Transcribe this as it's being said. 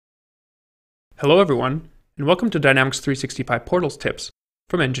Hello everyone, and welcome to Dynamics 365 Portals tips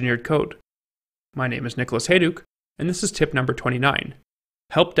from Engineered Code. My name is Nicholas Hayduk, and this is tip number 29,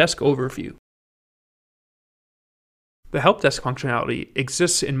 Help Desk Overview. The Help Desk functionality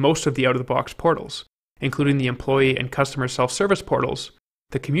exists in most of the out-of-the-box portals, including the Employee and Customer Self-Service portals,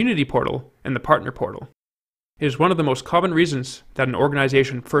 the Community portal, and the Partner portal. It is one of the most common reasons that an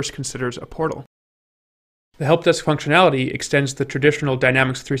organization first considers a portal. The Help Desk functionality extends the traditional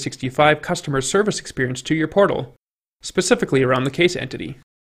Dynamics 365 customer service experience to your portal, specifically around the case entity.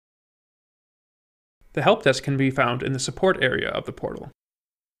 The Help Desk can be found in the Support area of the portal.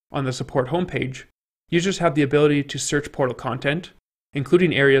 On the Support homepage, users have the ability to search portal content,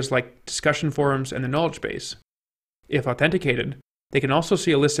 including areas like discussion forums and the knowledge base. If authenticated, they can also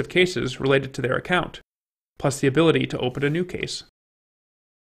see a list of cases related to their account, plus the ability to open a new case.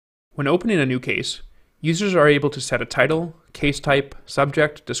 When opening a new case, users are able to set a title, case type,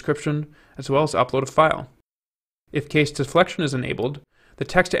 subject, description, as well as upload a file. If case deflection is enabled, the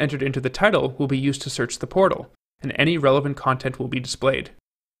text entered into the title will be used to search the portal, and any relevant content will be displayed.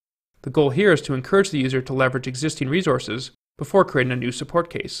 The goal here is to encourage the user to leverage existing resources before creating a new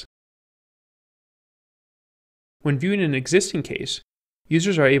support case. When viewing an existing case,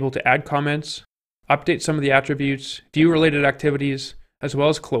 users are able to add comments, update some of the attributes, view related activities, as well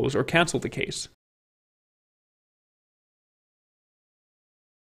as close or cancel the case.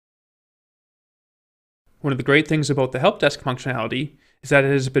 One of the great things about the Help Desk functionality is that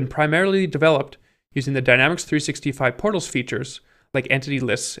it has been primarily developed using the Dynamics 365 Portals features like entity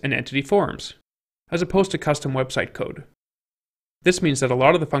lists and entity forms, as opposed to custom website code. This means that a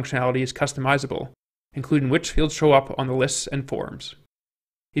lot of the functionality is customizable, including which fields show up on the lists and forms.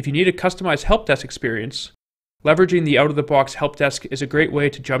 If you need a customized Help Desk experience, leveraging the out-of-the-box Help Desk is a great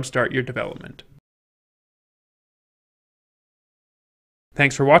way to jumpstart your development.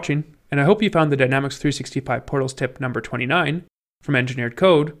 Thanks for watching, and I hope you found the Dynamics 365 Portals tip number 29 from Engineered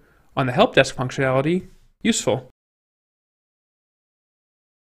Code on the Help Desk functionality useful.